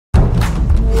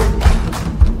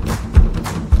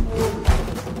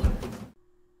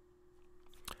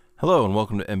Hello and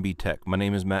welcome to MB Tech. My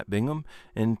name is Matt Bingham,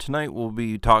 and tonight we'll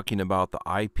be talking about the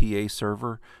IPA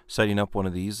server, setting up one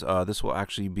of these. This will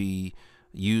actually be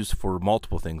used for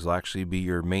multiple things. It'll actually be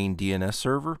your main DNS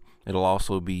server. It'll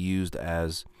also be used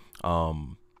as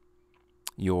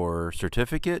your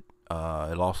certificate.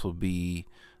 It'll also be,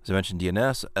 as I mentioned,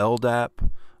 DNS,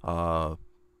 LDAP,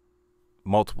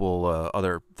 multiple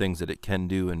other things that it can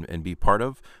do and be part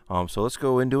of. So let's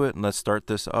go into it and let's start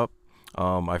this up.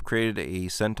 I've created a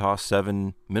CentOS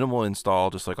 7 minimal install,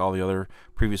 just like all the other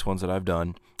previous ones that I've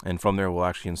done, and from there we'll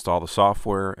actually install the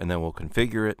software, and then we'll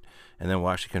configure it, and then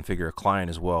we'll actually configure a client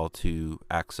as well to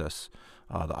access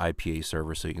the IPA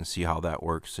server, so you can see how that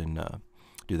works and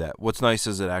do that. What's nice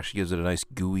is it actually gives it a nice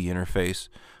GUI interface,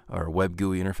 or web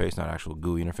GUI interface, not actual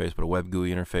GUI interface, but a web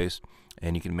GUI interface,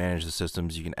 and you can manage the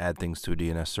systems. You can add things to a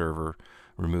DNS server,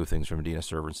 remove things from a DNS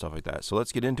server, and stuff like that. So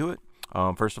let's get into it.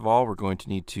 First of all, we're going to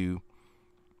need to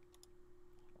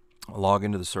log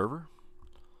into the server.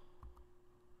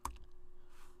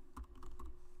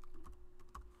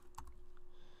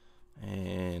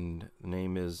 And the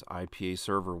name is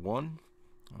ipa-server-1.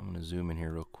 I'm going to zoom in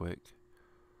here real quick.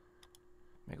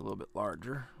 Make it a little bit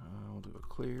larger. We'll do a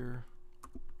clear.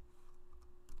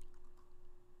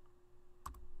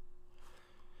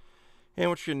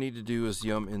 And what you're going to need to do is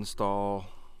yum install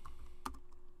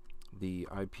the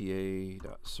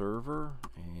ipa-server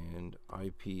and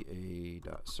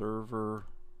ipa-server-dns,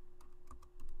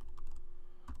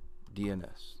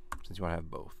 since you want to have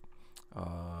both.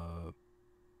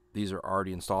 These are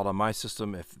already installed on my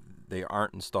system. If they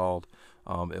aren't installed,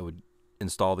 it would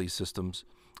install these systems.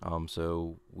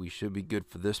 So we should be good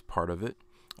for this part of it.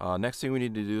 Next thing we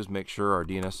need to do is make sure our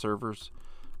DNS servers,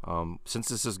 since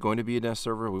this is going to be a DNS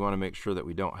server, we want to make sure that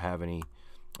we don't have any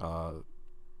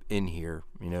in here,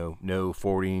 no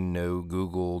forwarding, no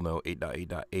Google, no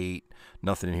 8.8.8,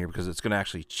 nothing in here, because it's going to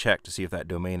actually check to see if that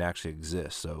domain actually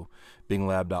exists. So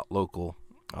binglab.local,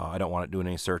 I don't want it doing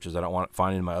any searches. I don't want it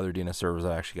finding my other DNS servers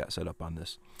that I actually got set up on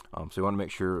this. So you want to make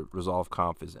sure resolve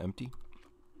conf is empty.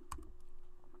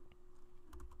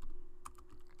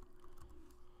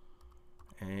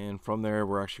 And from there,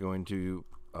 we're actually going to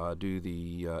do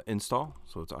the install.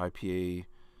 So it's ipa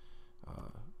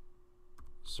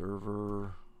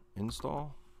server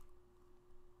install,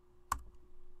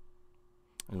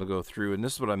 and it'll go through, and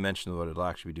this is what I mentioned what it'll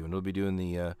actually be doing. It'll be doing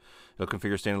the it'll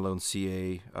configure standalone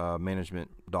CA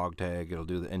management dog tag. It'll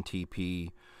do the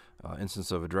NTP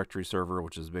instance of a directory server,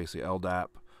 which is basically LDAP,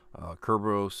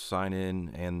 kerberos sign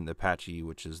in, and Apache,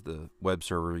 which is the web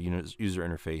server user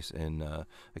interface, and a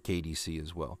KDC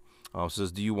as well. It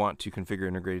says, do you want to configure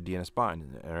integrated DNS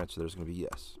bind? And our answer there is going to be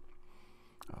yes.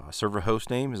 Server host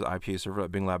name is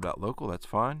ipa-server.binglab.local. That's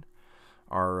fine.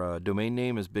 Our domain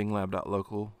name is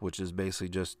binglab.local, which is basically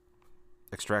just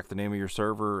extract the name of your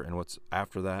server, and what's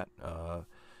after that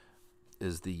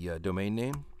is the domain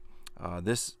name.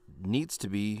 This needs to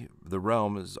be, the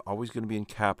realm is always going to be in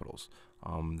capitals.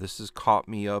 This has caught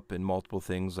me up in multiple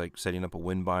things, like setting up a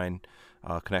WinBind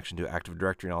connection to Active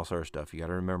Directory and all sort of stuff. You got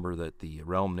to remember that the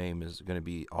realm name is going to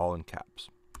be all in caps.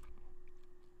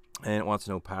 And it wants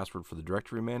to know password for the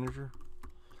directory manager.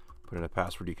 Put in a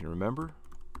password you can remember.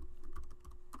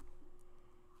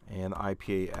 And the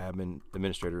IPA admin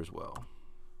administrator as well.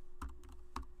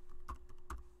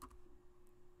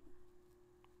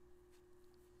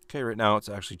 Okay, right now it's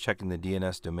actually checking the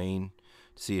DNS domain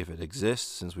to see if it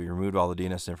exists. Since we removed all the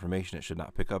DNS information, it should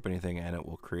not pick up anything, and it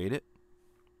will create it.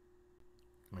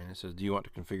 And it says, do you want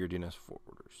to configure DNS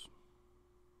forwarders?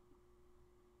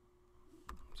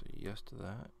 Say yes to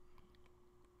that.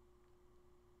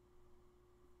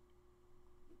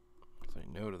 Say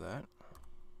no to that.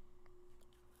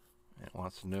 And it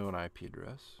wants to know an IP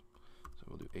address. So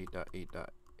we'll do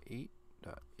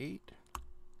 8.8.8.8.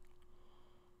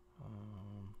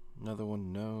 Another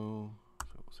one, no. So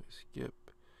we'll say skip.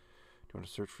 Do you want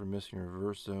to search for missing or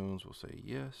reverse zones? We'll say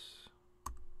yes.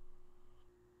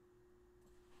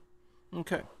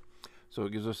 Okay. So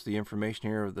it gives us the information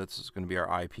here. That's going to be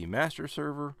our IP master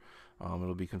server.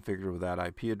 It'll be configured with that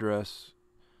IP address,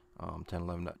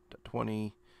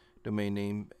 10.11.20. Domain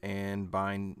name and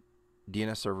bind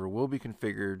DNS server will be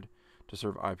configured to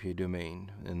serve IPA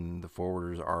domain, and the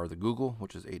forwarders are the Google,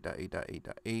 which is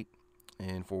 8.8.8.8,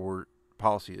 and forward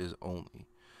policy is only.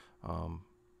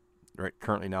 Right,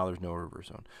 currently now there's no reverse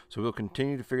zone. So we'll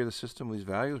continue to figure the system with these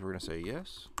values. We're going to say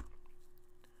yes.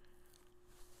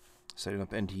 Setting up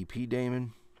NTP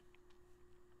daemon.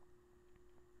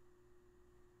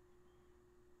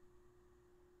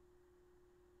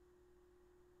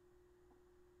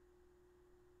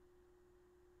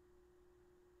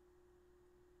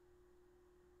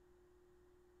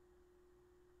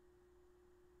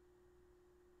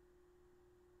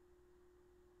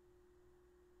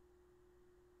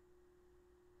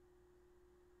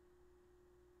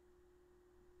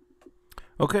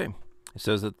 Okay, it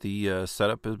says that the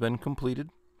setup has been completed,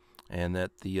 and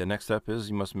that the next step is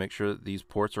you must make sure that these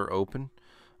ports are open.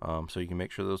 So you can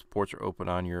make sure those ports are open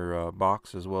on your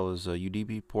box as well as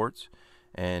UDP ports,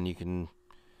 and you can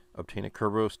obtain a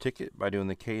Kerberos ticket by doing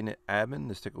the kinit admin.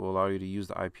 This ticket will allow you to use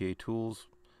the IPA tools,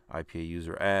 IPA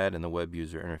user add, and the web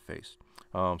user interface.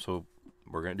 So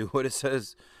we're going to do what it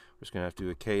says. We're just going to have to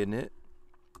do a kinit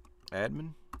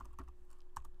admin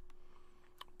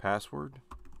password.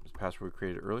 This password we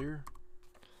created earlier,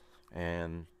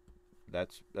 and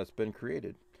that's been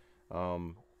created.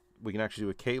 We can actually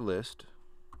do a klist,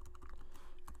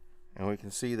 and we can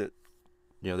see that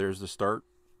there's the start,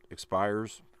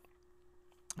 expires,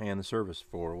 and the service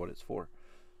for what it's for.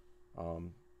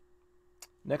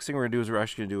 Next thing we're going to do is we're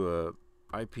actually going to do a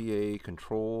IPA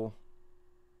control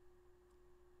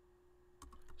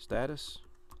status,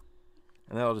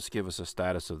 and that'll just give us a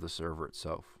status of the server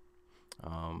itself.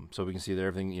 So we can see that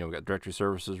everything, we got directory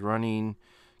services running,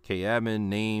 kadmin,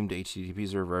 named, HTTP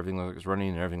server, everything looks like it's running,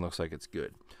 and everything looks like it's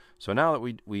good. So now that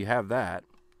we have that,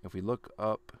 if we look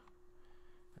up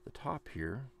at the top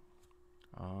here,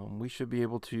 we should be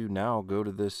able to now go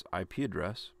to this IP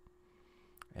address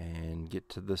and get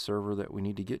to the server that we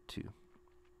need to get to.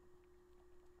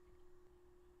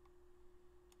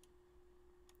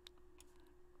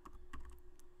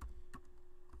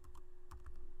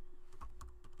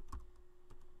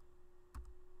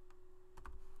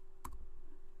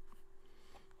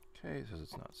 Okay, it says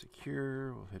it's not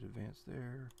secure. We'll hit advanced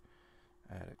there.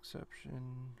 Add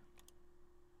exception.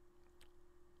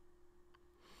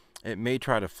 It may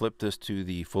try to flip this to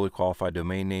the fully qualified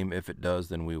domain name. If it does,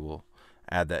 then we will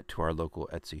add that to our local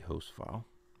etc host file.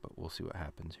 But we'll see what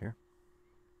happens here.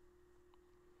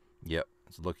 Yep,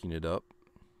 it's looking it up.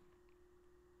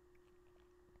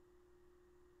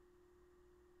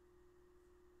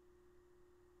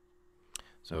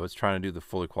 So it's trying to do the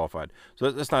fully qualified. So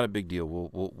that's not a big deal.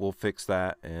 We'll fix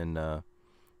that, and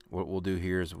what we'll do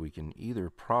here is we can either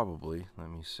probably, let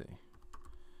me see,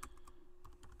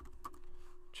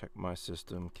 check my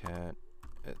system cat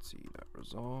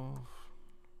etc.resolve,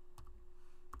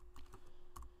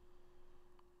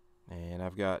 and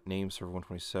I've got name server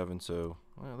 127. So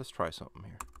let's try something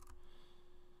here.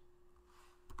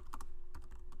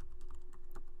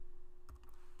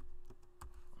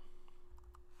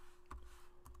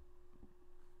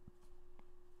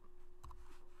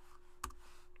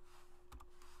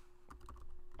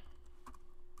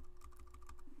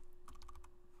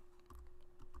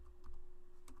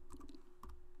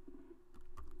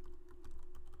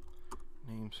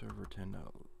 Name server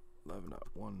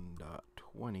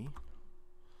 10.11.1.20.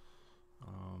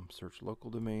 Search local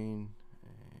domain,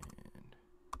 and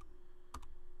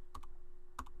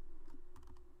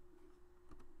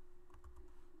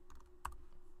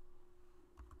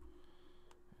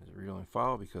as a read-only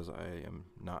file because I am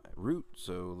not at root.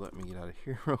 So let me get out of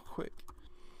here real quick.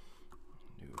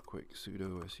 Do a quick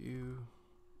sudo su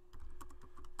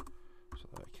so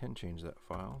that I can change that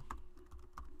file.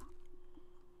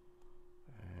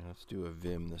 And let's do a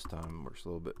vim this time. Works a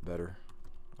little bit better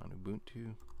on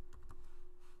Ubuntu.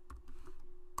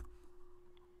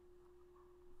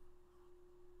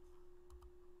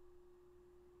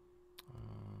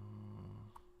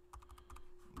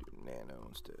 Do nano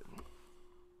instead.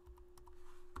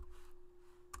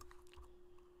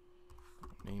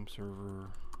 Name server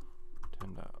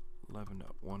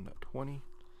 10.11.1.20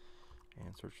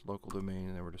 and search local domain,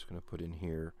 and then we're just going to put in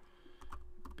here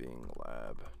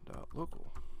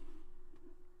binglab.local.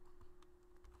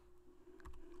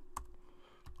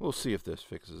 We'll see if this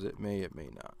fixes it. It may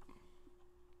not.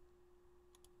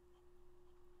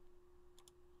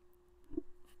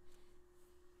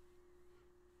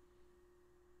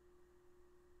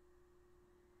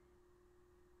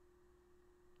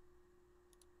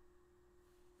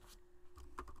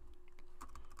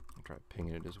 I'll try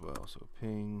pinging it as well. So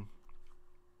ping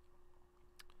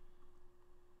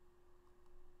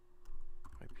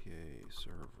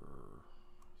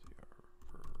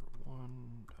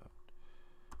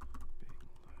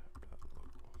ipa-server-1.binglab.local.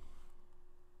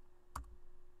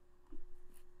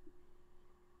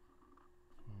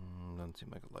 Doesn't seem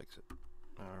like it likes it.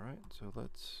 Alright, so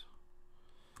let's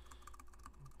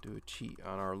do a cheat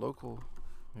on our local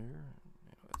here.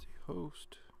 That's a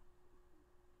host.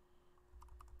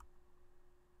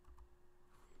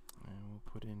 And we'll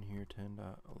put in here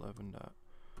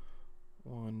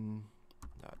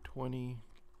 10.11.1.20.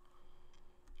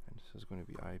 And this is going to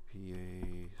be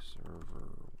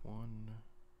ipa-server-1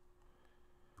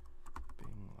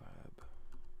 binglab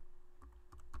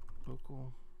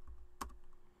local.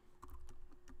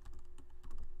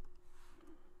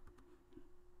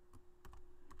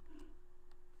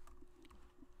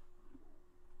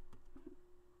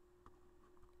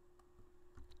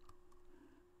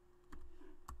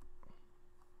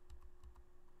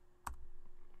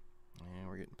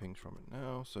 things from it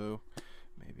now, so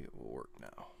maybe it will work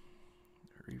now.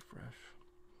 Refresh.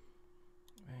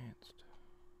 Advanced.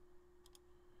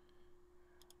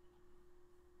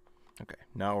 Okay,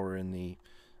 now we're in the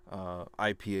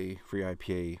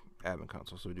FreeIPA admin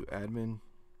console. So we do admin and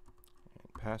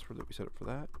password that we set up for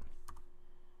that.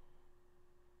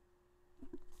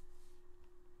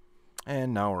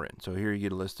 And now we're in. So here you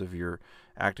get a list of your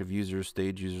active users,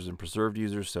 staged users, and preserved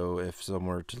users. So if someone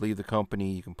were to leave the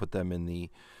company, you can put them in the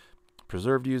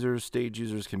preserved users. Staged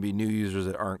users can be new users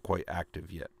that aren't quite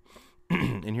active yet.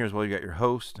 And here's where you got your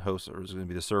host. Host is going to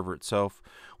be the server itself.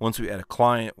 Once we add a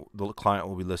client, the client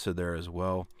will be listed there as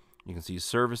well. You can see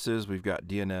services. We've got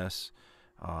DNS,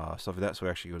 stuff like that. So we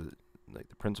actually go to the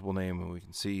principal name, and we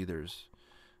can see there's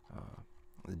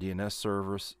the DNS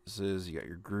services. You got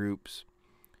your groups,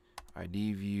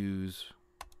 ID views,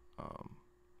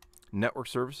 network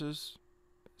services.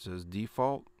 It says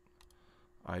default,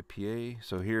 IPA.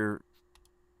 So here,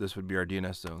 this would be our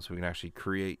DNS zone. So we can actually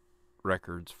create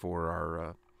records for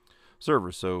our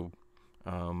servers. So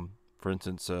for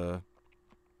instance,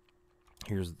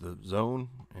 here's the zone,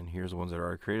 and here's the ones that are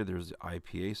already created. There's the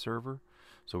IPA server.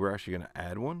 So we're actually going to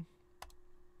add one,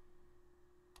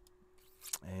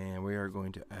 and we are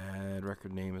going to add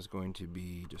record name is going to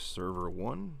be just server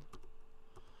 1.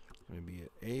 It's going to be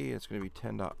at A. It's going to be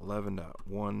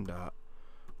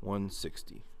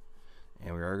 10.11.1.160,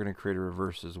 and we are going to create a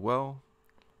reverse as well,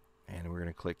 and we're going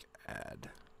to click add.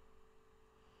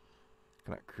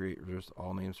 Cannot create reverse.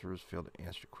 All name servers failed to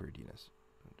answer query DNS.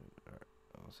 All right,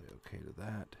 I'll say okay to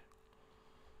that.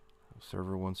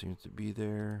 Server 1 seems to be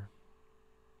there,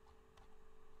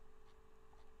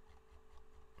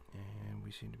 and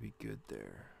we seem to be good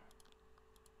there.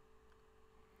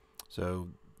 So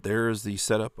there's the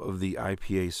setup of the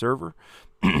IPA server.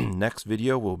 Next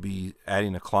video we'll be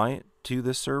adding a client to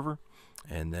this server,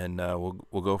 and then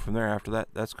we'll go from there after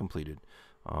that's completed.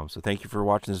 So thank you for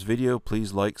watching this video.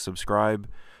 Please like, subscribe,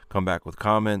 come back with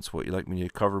comments, what you'd like me to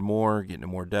cover more, get into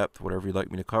more depth, whatever you'd like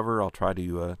me to cover. I'll try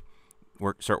to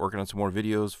start working on some more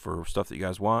videos for stuff that you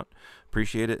guys want.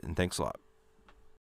 Appreciate it, and thanks a lot.